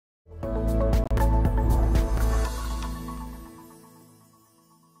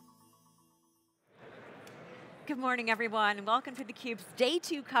Good morning, everyone, and welcome to theCUBE's Day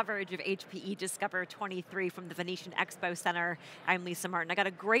 2 coverage of HPE Discover 23 from the Venetian Expo Center. I'm Lisa Martin. I got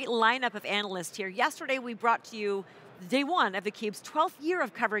a great lineup of analysts here. Yesterday, we brought to you Day 1 of theCUBE's 12th year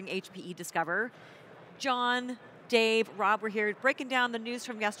of covering HPE Discover. John, Dave, Rob were here breaking down the news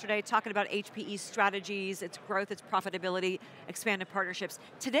from yesterday, talking about HPE's strategies, its growth, its profitability, expanded partnerships.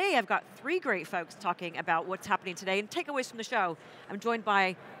 Today, I've got 3 great folks talking about what's happening today and takeaways from the show. I'm joined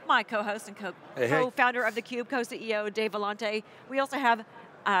by my co-host and co-founder of theCUBE, co-CEO, Dave Vellante. We also have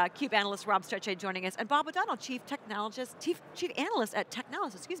CUBE analyst Rob Stechay joining us, and Bob O'Donnell, Chief Analyst at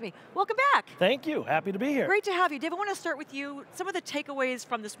Technologist, excuse me. Welcome back. Thank you, happy to be here. Great to have you. Dave, I want to start with you. Some of the takeaways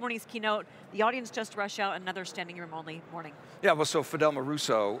from this morning's keynote, the audience just rushed out, another standing room only morning. Yeah, well, so Fidelma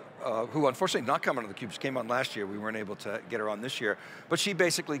Russo, who unfortunately not coming on theCUBE, she came on last year, we weren't able to get her on this year, but she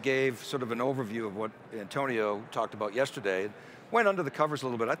basically gave sort of an overview of what Antonio talked about yesterday, went under the covers a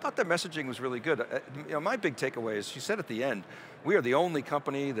little bit. I thought their messaging was really good. My big takeaway is, she said at the end, we are the only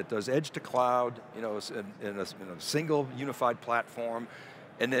company that does edge to cloud, in a single unified platform.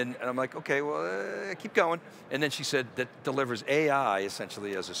 And I'm like, okay, well, keep going. And then she said that delivers AI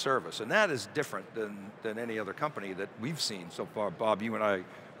essentially as a service. And that is different than any other company that we've seen so far. Bob, you and I,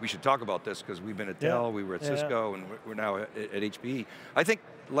 we should talk about this because we've been at Dell, we were at Cisco, and we're now at HPE. I think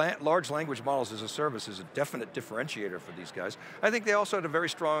large language models as a service is a definite differentiator for these guys. I think they also had a very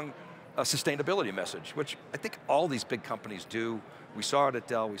strong sustainability message, which I think all these big companies do. We saw it at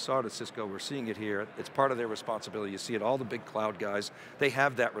Dell, we saw it at Cisco, we're seeing it here. It's part of their responsibility. You see it, all the big cloud guys, they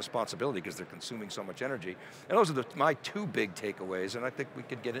have that responsibility because they're consuming so much energy. And those are my 2 big takeaways, and I think we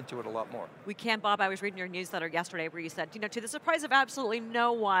could get into it a lot more. We can, Bob. I was reading your newsletter yesterday where you said, to the surprise of absolutely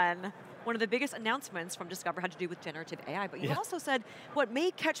no one of the biggest announcements from Discover had to do with generative AI, but you also said what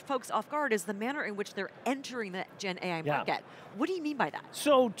may catch folks off guard is the manner in which they're entering the Gen AI market. What do you mean by that?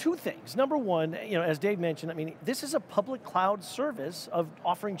 So 2 things. Number 1, as Dave mentioned, this is a public cloud service of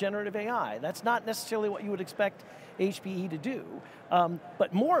offering generative AI. That's not necessarily what you would expect HPE to do,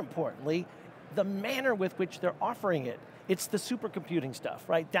 but more importantly, the manner with which they're offering it. It's the supercomputing stuff,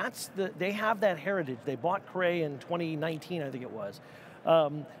 right? They have that heritage. They bought Cray in 2019, I think it was.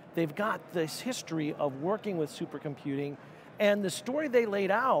 They've got this history of working with supercomputing, and the story they laid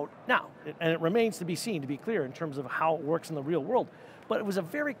out, now, and it remains to be seen, to be clear, in terms of how it works in the real world, but it was a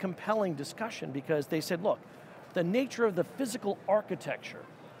very compelling discussion because they said, look, the nature of the physical architecture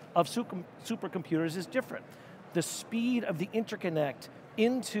of supercomputers is different. The speed of the interconnect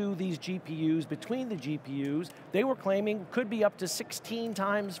into these GPUs, between the GPUs, they were claiming could be up to 16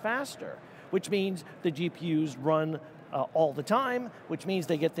 times faster, which means the GPUs run all the time, which means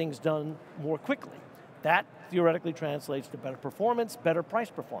they get things done more quickly. That theoretically translates to better performance, better price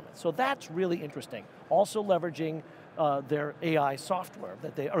performance. So that's really interesting. Also leveraging their AI software,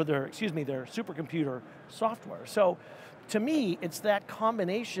 their supercomputer software. So to me, it's that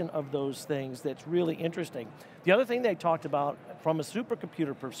combination of those things that's really interesting. The other thing they talked about from a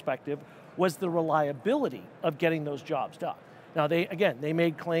supercomputer perspective was the reliability of getting those jobs done. Now they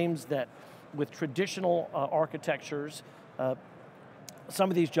made claims that with traditional architectures, some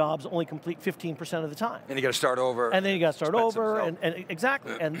of these jobs only complete 15% of the time. And you got to start over. And then you got to start over, and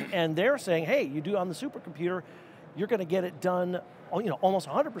exactly. and they're saying, hey, you do on the supercomputer, you're going to get it done almost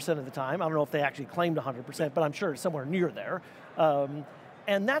 100% of the time. I don't know if they actually claimed 100%, but I'm sure it's somewhere near there.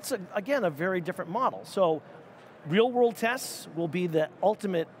 And that's, again, a very different model. So real world tests will be the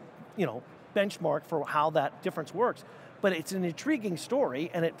ultimate benchmark for how that difference works. But it's an intriguing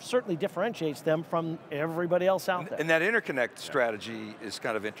story, and it certainly differentiates them from everybody else out there. And that interconnect strategy is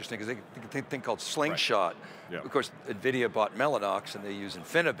kind of interesting, because they have a thing called Slingshot. Of course, NVIDIA bought Mellanox, and they use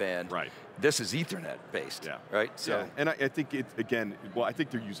InfiniBand. This is Ethernet based, right? So, and I think I think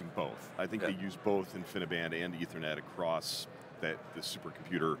they're using both. I think they use both InfiniBand and Ethernet across the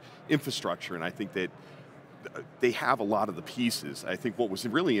supercomputer infrastructure, and I think that they have a lot of the pieces. I think what was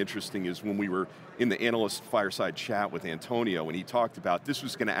really interesting is when we were in the analyst fireside chat with Antonio, and he talked about this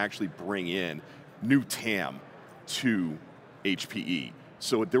was going to actually bring in new TAM to HPE.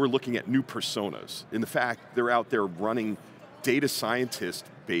 So they were looking at new personas. In the fact, they're out there running data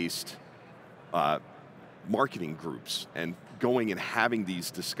scientist-based marketing groups and going and having these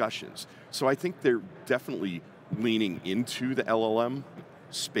discussions. So I think they're definitely leaning into the LLM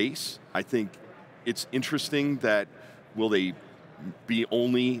space. I think it's interesting that will they be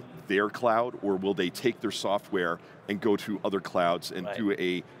only their cloud, or will they take their software and go to other clouds and do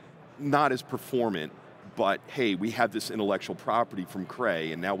a not as performant, but hey, we have this intellectual property from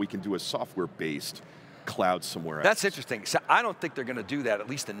Cray, and now we can do a software-based cloud somewhere else. That's interesting. So I don't think they're going to do that, at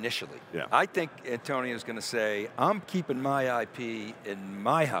least initially. I think Antonio's going to say, I'm keeping my IP in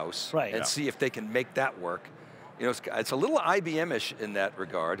my house and see if they can make that work. it's a little IBM-ish in that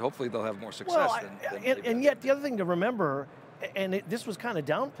regard. Hopefully they'll have more success and yet the other thing to remember, and this was kind of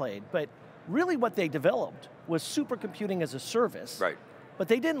downplayed, but really what they developed was supercomputing as a service. Right. But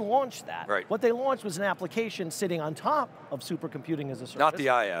they didn't launch that. Right. What they launched was an application sitting on top of supercomputing as a service. Not the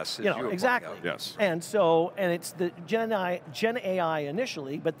IS, exactly. Yes. And it's the GenAI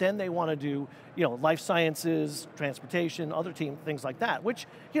initially, but then they want to do, life sciences, transportation, other things like that, which,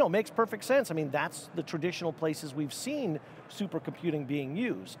 makes perfect sense. I mean, that's the traditional places we've seen supercomputing being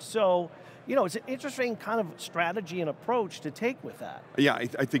used. So, it's an interesting kind of strategy and approach to take with that. Yeah, I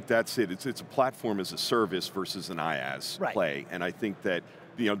think that's it. It's a platform as a service versus an IaaS play, and I think that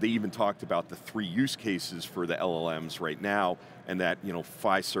they even talked about the 3 use cases for the LLMs right now, and that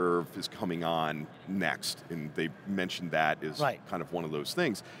Fiserv is coming on next, and they mentioned that as kind of one of those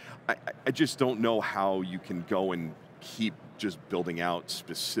things. I just don't know how you can go and keep just building out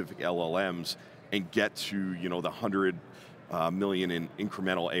specific LLMs and get to the 100 million in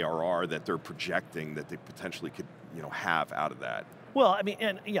incremental ARR that they're projecting that they potentially could have out of that. Well, I mean,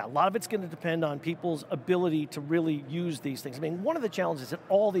 a lot of it's going to depend on people's ability to really use these things. I mean, one of the challenges that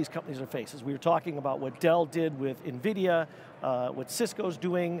all these companies are facing, we were talking about what Dell did with NVIDIA, what Cisco's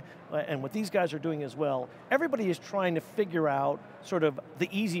doing, and what these guys are doing as well. Everybody is trying to figure out sort of the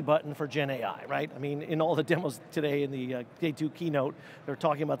easy button for GenAI, right? I mean, in all the demos today in the Day 2 keynote, they're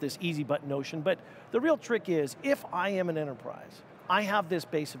talking about this easy button notion, but the real trick is, if I am an enterprise, I have this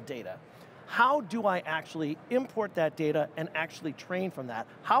base of data, how do I actually import that data and actually train from that?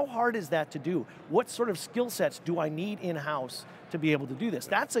 How hard is that to do? What sort of skill sets do I need in-house to be able to do this?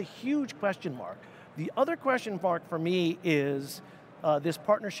 That's a huge question mark. The other question mark for me is this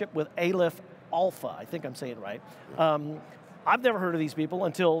partnership with Aleph Alpha, I think I'm saying it right. I've never heard of these people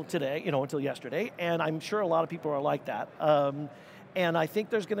until today, until yesterday, and I'm sure a lot of people are like that. And I think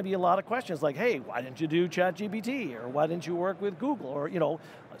there's going to be a lot of questions like, hey, why didn't you do ChatGPT? Or why didn't you work with Google? Or,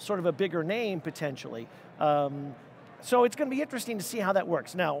 sort of a bigger name potentially. So it's going to be interesting to see how that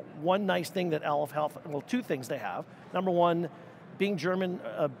works. Now, one nice thing that Aleph Alpha, well, 2 things they have. Number one, being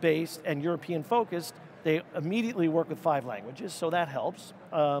German-based and European-focused, they immediately work with 5 languages, so that helps.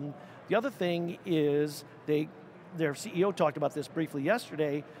 The other thing is their CEO talked about this briefly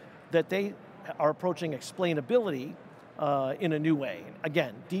yesterday, that they are approaching explainability in a new way.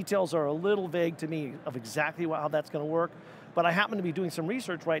 Again, details are a little vague to me of exactly how that's going to work, but I happen to be doing some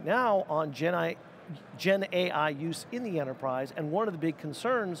research right now on GenAI use in the enterprise, and one of the big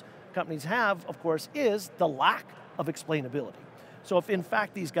concerns companies have, of course, is the lack of explainability. So if in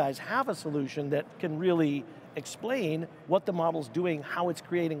fact these guys have a solution that can really explain what the model's doing, how it's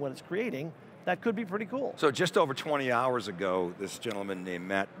creating what it's creating, that could be pretty cool. So just over 20 hours ago, this gentleman named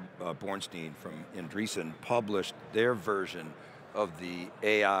Matt Bornstein from Andreessen published their version of the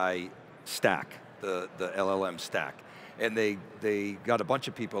AI stack, the LLM stack. And they got a bunch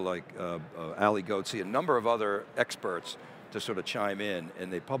of people like Ali Goetze, a number of other experts to sort of chime in,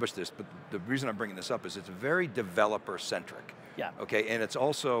 and they published this, but the reason I'm bringing this up is it's very developer-centric. Yeah. Okay, and it's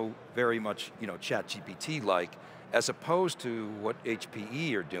also very much, ChatGPT-like, as opposed to what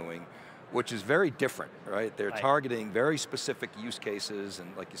HPE are doing, which is very different, right? They're targeting very specific use cases,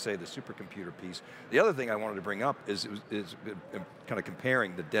 and like you say, the supercomputer piece. The other thing I wanted to bring up is kind of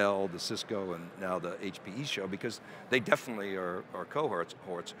comparing the Dell, the Cisco, and now the HPE show, because they definitely are cohorts.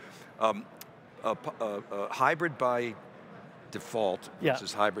 Hybrid by default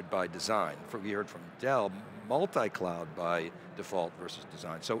versus hybrid by design. We heard from Dell, multi-cloud by default versus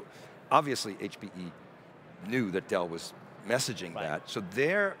design. So obviously HPE knew that Dell was messaging that. So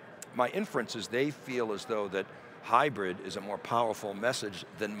my inference is they feel as though that hybrid is a more powerful message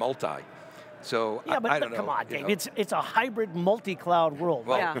than multi. So I don't know. Come on, Dave. It's a hybrid multi-cloud world.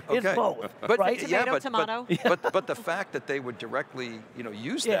 Well, It's both, right? Tomato. But the fact that they would directly,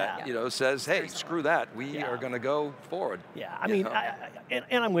 use that, says, hey, screw that. We are going to go forward. Yeah, I mean,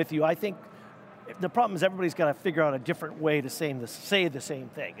 and I'm with you. I think the problem is everybody's got to figure out a different way to say the same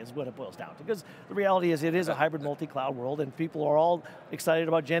thing is what it boils down to. Because the reality is it is a hybrid multi-cloud world, and people are all excited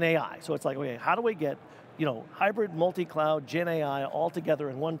about GenAI. So it's like, okay, how do we get hybrid multi-cloud GenAI all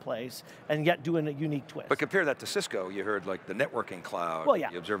together in one place and yet doing a unique twist? But compare that to Cisco. You heard like the networking cloud,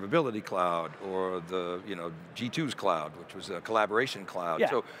 the observability cloud, or the G2's cloud, which was a collaboration cloud.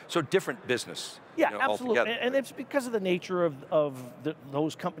 Yeah. So different business. Yeah, absolutely. Altogether. And it's because of the nature of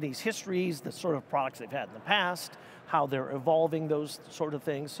those companies' histories, the sort of products they've had in the past, how they're evolving those sort of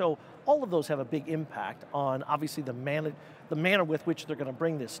things. So all of those have a big impact on obviously the manner with which they're going to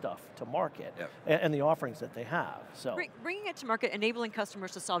bring this stuff to market and the offerings that they have. So bringing it to market, enabling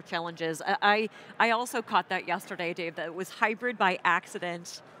customers to solve challenges. I also caught that yesterday, Dave, that it was hybrid by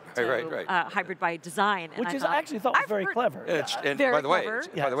accident to right. hybrid by design. And Which I actually thought was very clever. And Very by the way, clever.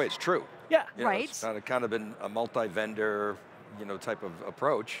 by the way, it's true. Yeah. You know, right. It's kind of been a multi-vendor, type of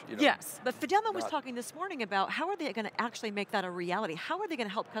approach. Yes, but Fidelma was talking this morning about how are they going to actually make that a reality? How are they going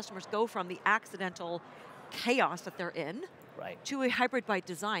to help customers go from the accidental chaos that they're in to a hybrid by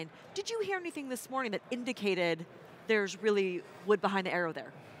design? Did you hear anything this morning that indicated there's really wood behind the arrow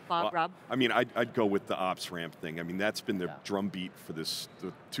there? Bob, Rob? I mean, I'd go with the ops ramp thing. I mean, that's been the drumbeat for the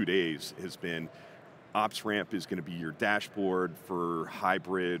 2 days, has been ops ramp is going to be your dashboard for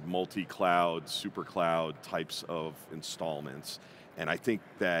hybrid, multi-cloud, super cloud types of installments. And I think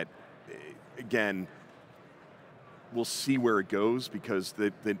that, again, we'll see where it goes, because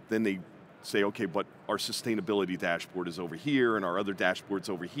then they say, okay, but our sustainability dashboard is over here, and our other dashboard's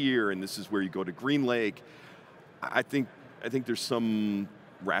over here, and this is where you go to GreenLake. I think there's some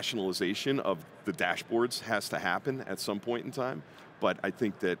rationalization of the dashboards has to happen at some point in time, but I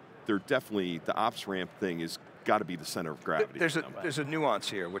think that they're definitely, the ops ramp thing is got to be the center of gravity. There's a nuance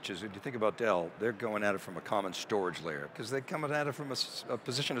here, which is, if you think about Dell, they're going at it from a common storage layer, because they're coming at it from a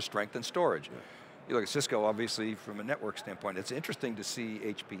position of strength in storage. Yeah. You look at Cisco, obviously, from a network standpoint. It's interesting to see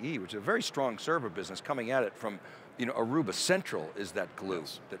HPE, which is a very strong server business, coming at it from, Aruba Central is that glue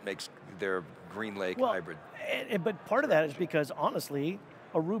that makes their GreenLake hybrid. But part of that is because, honestly,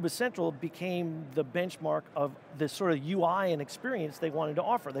 Aruba Central became the benchmark of the sort of UI and experience they wanted to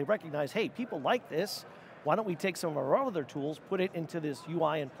offer. They recognized, hey, people like this. Why don't we take some of our other tools, put it into this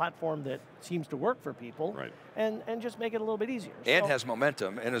UI and platform that seems to work for people, and just make it a little bit easier. And has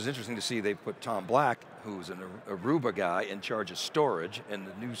momentum, and it's interesting to see they put Tom Black, who's an Aruba guy, in charge of storage, and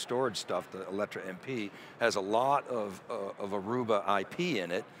the new storage stuff, the Electra MP, has a lot of Aruba IP in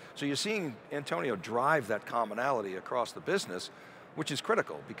it. So you're seeing Antonio drive that commonality across the business, which is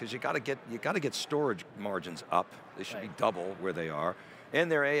critical, because you got to get storage margins up. They should be double where they are. And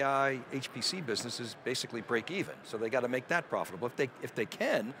their AI HPC business is basically break even, so they got to make that profitable. If they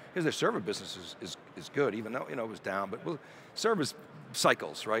can, because their server business is good, even though it was down, but servers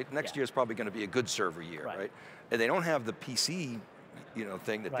cycles, right? Next year is probably going to be a good server year, right? And they don't have the PC,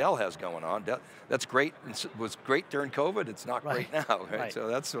 thing that Dell has going on. That's great. It was great during COVID. It's not great now, right? So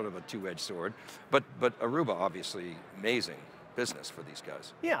that's sort of a two-edged sword. But Aruba, obviously, amazing business for these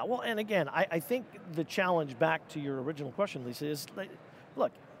guys. Yeah, well, and again, I think the challenge, back to your original question, Lisa, is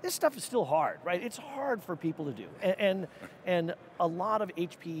look, this stuff is still hard, right? It's hard for people to do. And a lot of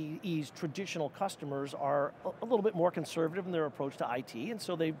HPE's traditional customers are a little bit more conservative in their approach to IT, and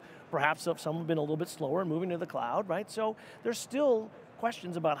so perhaps some have been a little bit slower in moving to the cloud, right? So there's still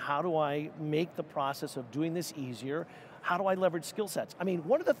questions about how do I make the process of doing this easier? How do I leverage skill sets? I mean,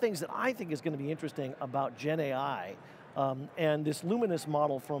 one of the things that I think is going to be interesting about GenAI, and this Luminous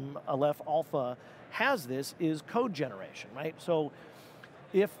model from Aleph Alpha has this, is code generation, right? So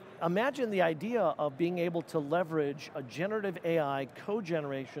imagine the idea of being able to leverage a generative AI code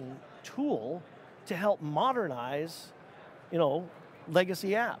generation tool to help modernize, legacy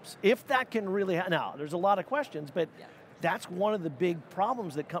apps. If that can really, now there's a lot of questions, but that's one of the big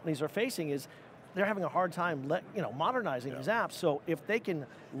problems that companies are facing, is they're having a hard time modernizing these apps. So if they can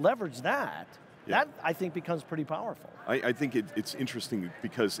leverage that, that I think becomes pretty powerful. I think it's interesting,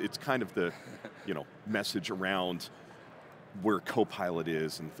 because it's kind of the message around where Copilot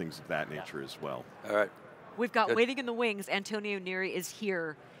is and things of that nature as well. All right. We've got waiting in the wings, Antonio Neri is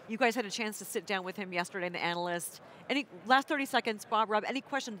here. You guys had a chance to sit down with him yesterday in the Analyst. Any last 30 seconds, Bob, Rob, any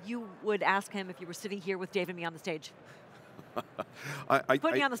questions you would ask him if you were sitting here with Dave and me on the stage?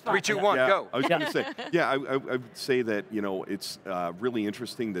 Put me on the spot. 3, 2, 1, go. I was going to say, I would say that it's really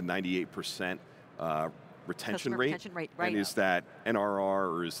interesting, the 98% retention rate, and is that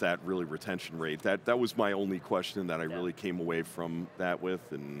NRR, or is that really retention rate? That was my only question that I really came away from that with.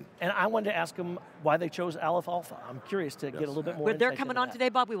 And I wanted to ask them why they chose Aleph Alpha. I'm curious to get a little bit more. But they're coming on today,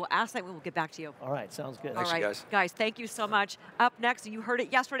 Bob. We will ask that, we will get back to you. All right, sounds good. Thanks, guys. Guys, thank you so much. Up next, you heard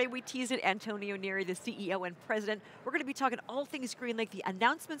it yesterday, we teased it, Antonio Neri, the CEO and president. We're going to be talking all things GreenLake, the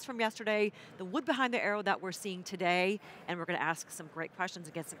announcements from yesterday, the wood behind the arrow that we're seeing today, and we're going to ask some great questions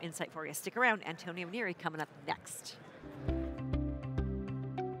and get some insight for you. Stick around, Antonio Neri coming up next.